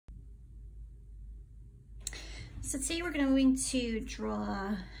So today we're going to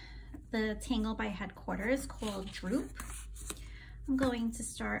draw the tangle by headquarters called Drupe. I'm going to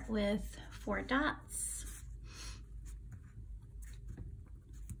start with 4 dots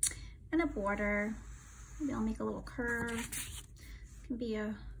and a border. Maybe I'll make a little curve. It can be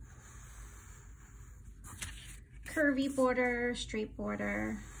a curvy border, straight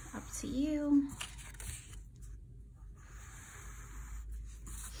border, up to you.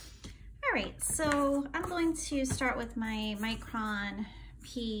 All right, so I'm going to start with my micron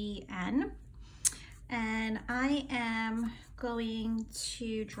PN, and I am going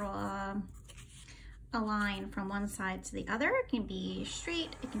to draw a line from one side to the other. It can be straight,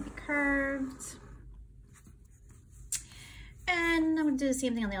 it can be curved. And I'm going to do the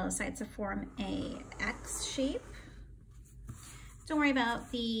same thing on the other side to form a X shape. Don't worry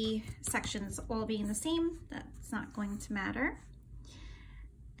about the sections all being the same. That's not going to matter.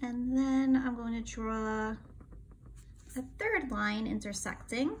 And then I'm going to draw a 3rd line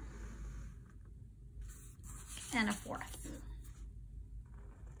intersecting and a 4th.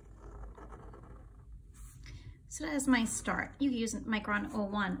 So that is my start. You can use micron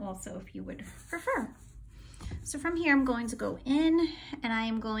 01 also if you would prefer. So from here I'm going to go in and I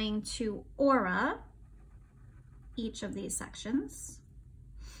am going to aura each of these sections.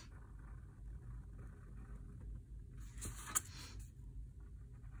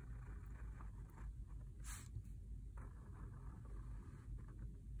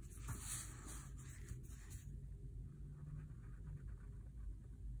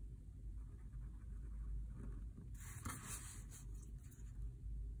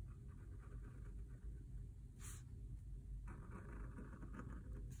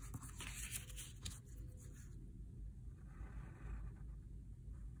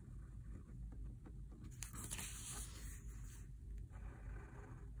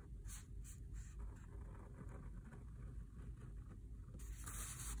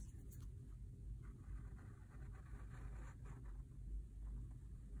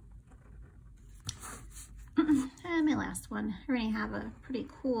 And my last one, I already have a pretty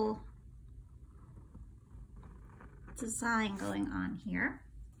cool design going on here.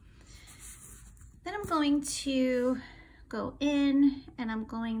 Then I'm going to go in and I'm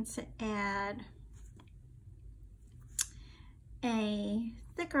going to add a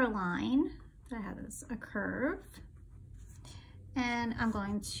thicker line that has a curve, and I'm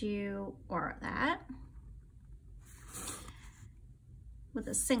going to aura that with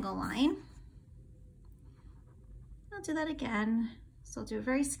a single line. I'll do that again. So I'll do a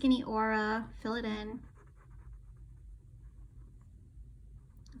very skinny aura, fill it in.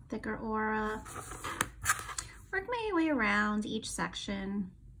 Thicker aura. Work my way around each section.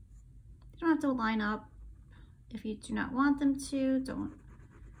 You don't have to line up if you do not want them to. Don't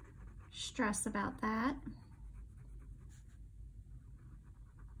stress about that.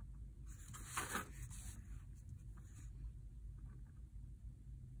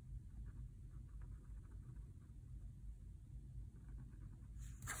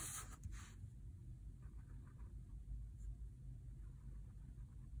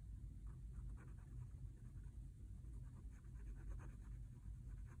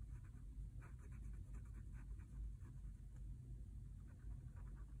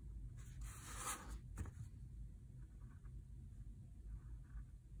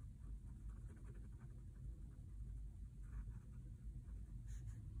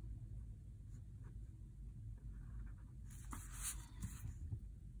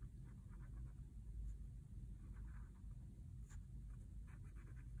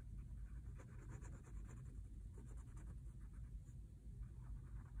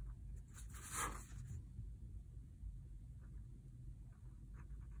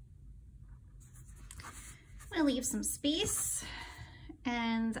 I'm going to leave some space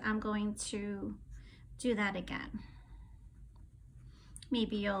and I'm going to do that again.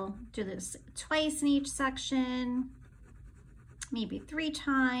 Maybe you'll do this twice in each section, maybe 3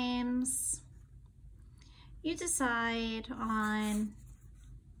 times. You decide on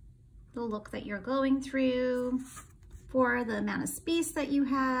the look that you're going through for the amount of space that you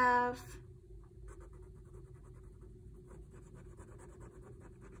have.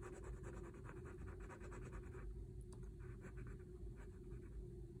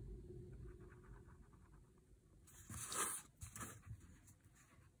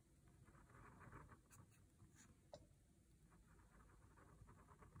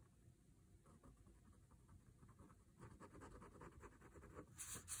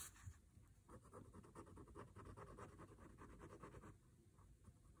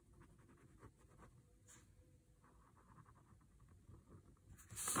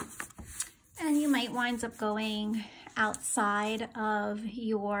 And you might wind up going outside of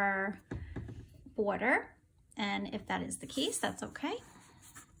your border. And if that is the case, that's okay.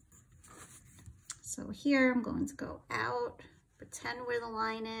 So here I'm going to go out, pretend where the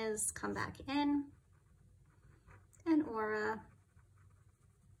line is, come back in, and aura.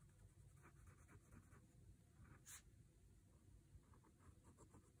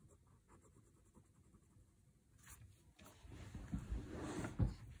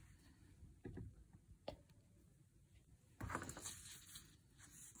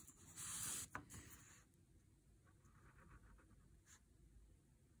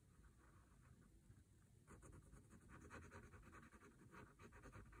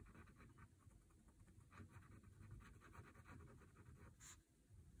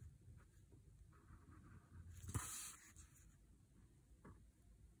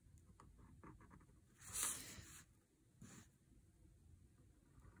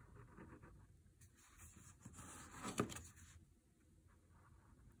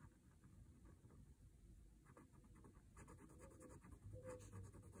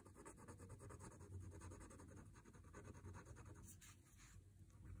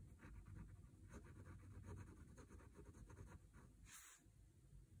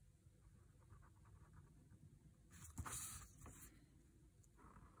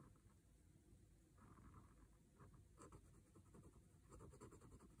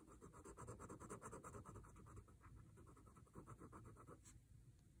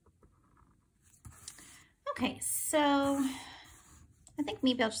 Okay, so I think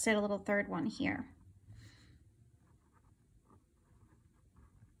maybe I'll just add a little third one here.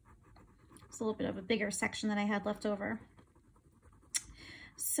 It's a little bit of a bigger section that I had left over.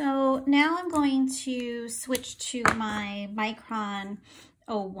 So now I'm going to switch to my Micron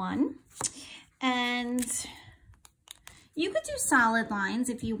 01, and you could do solid lines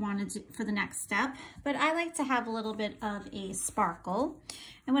if you wanted to for the next step, but I like to have a little bit of a sparkle.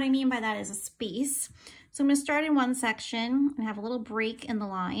 And what I mean by that is a space. So I'm going to start in one section and have a little break in the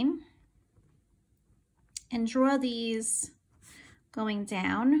line and draw these going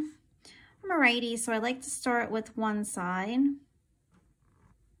down. I'm a righty, so I like to start with one side.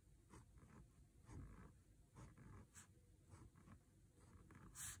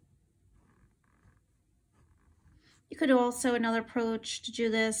 You could also, another approach to do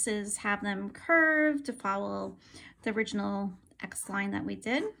this is have them curved to follow the original X line that we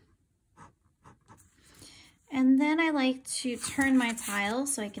did. And then I like to turn my tile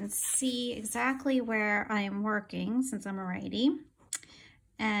so I can see exactly where I am working since I'm a righty,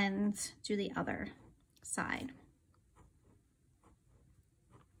 and do the other side.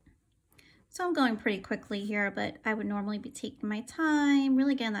 So I'm going pretty quickly here, but I would normally be taking my time,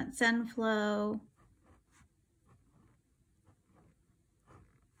 really getting that Zen flow.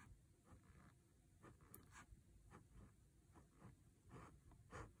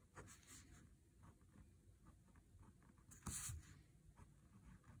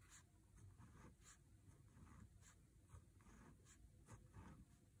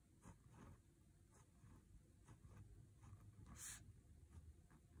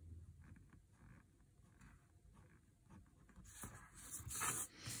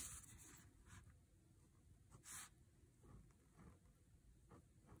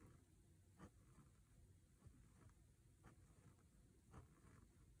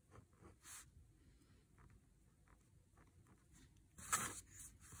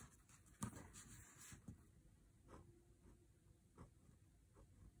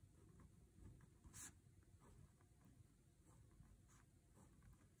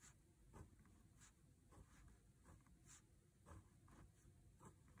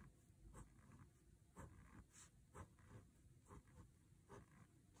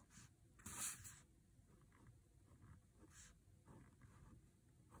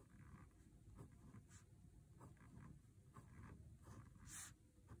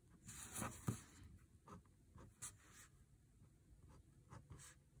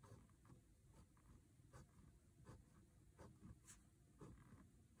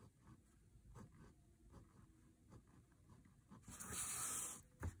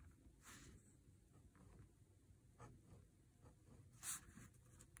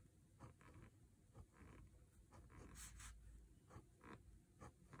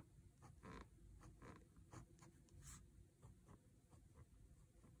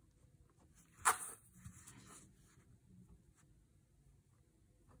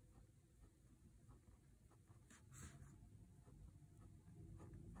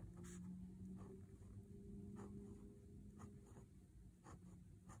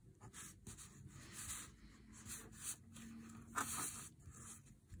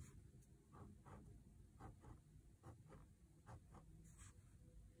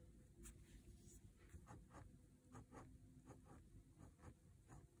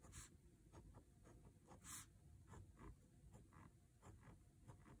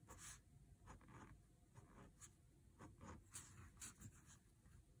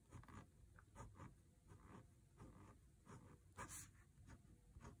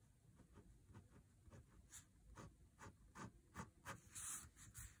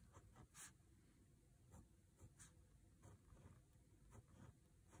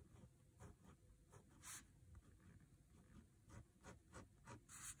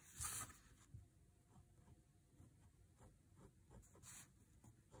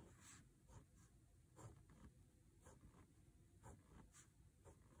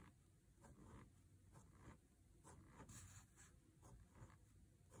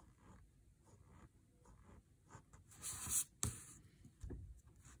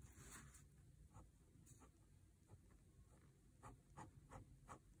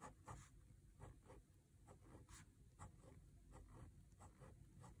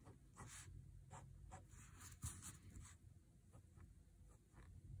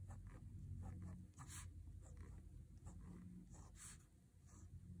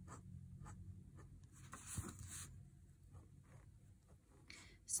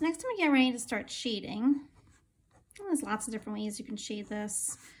 So next I'm getting ready to start shading. There's lots of different ways you can shade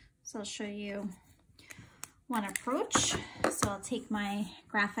this. So I'll show you one approach. So I'll take my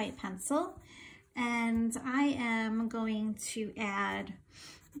graphite pencil and I am going to add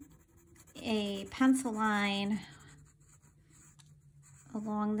a pencil line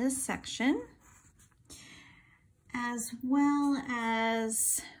along this section, as well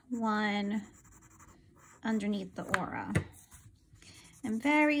as one underneath the aura. And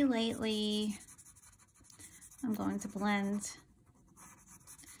very lightly, I'm going to blend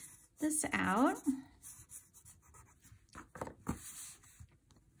this out. I'm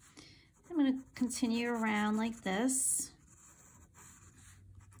going to continue around like this.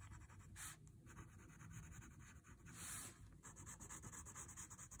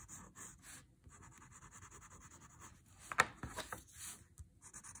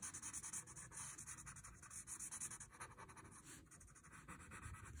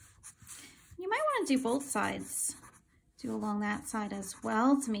 You might want to do both sides. Do along that side as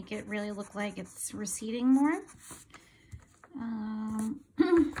well to make it really look like it's receding more.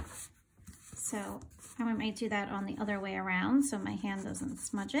 So I might do that on the other way around so my hand doesn't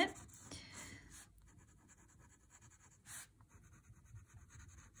smudge it.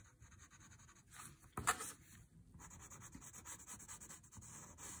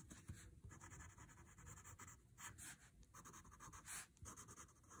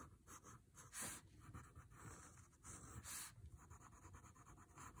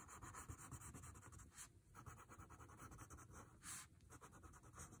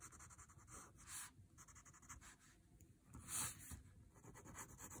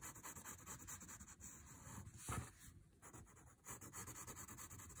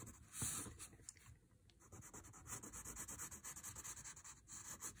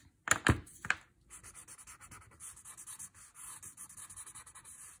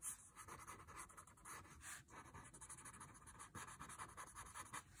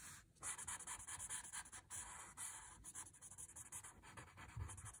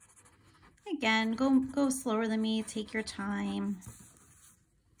 Again, go slower than me, take your time.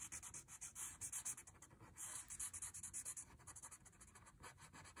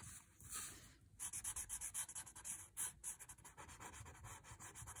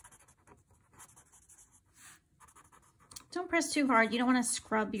 Don't press too hard. You don't want to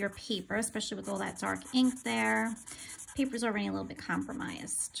scrub your paper, especially with all that dark ink there. The paper's already a little bit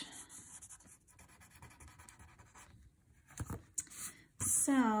compromised.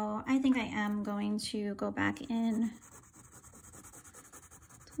 So I think I am going to go back in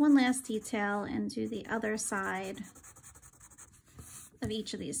to one last detail and do the other side of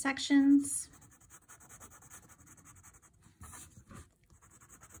each of these sections.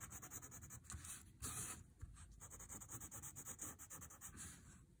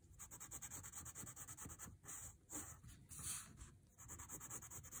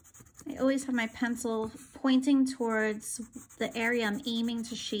 I always have my pencil pointing towards the area I'm aiming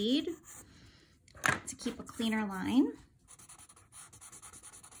to shade to keep a cleaner line.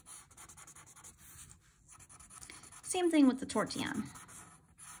 Same thing with the tortillon.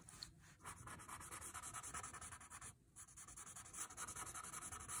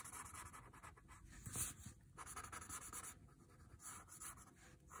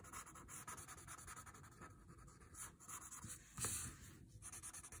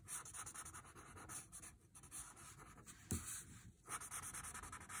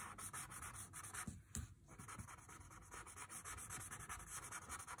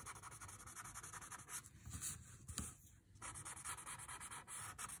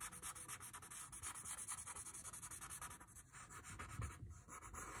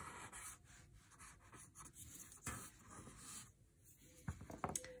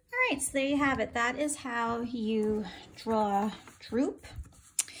 Alright, so there you have it. That is how you draw drupe.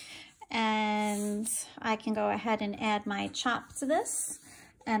 And I can go ahead and add my chop to this,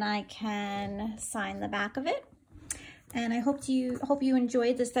 and I can sign the back of it. And I hope you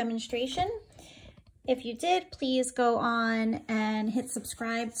enjoyed this demonstration. If you did, please go on and hit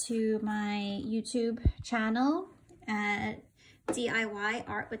subscribe to my YouTube channel at DIY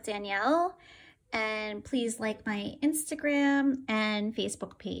Art with Danielle. And please like my Instagram and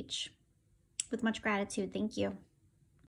Facebook page. With much gratitude, thank you.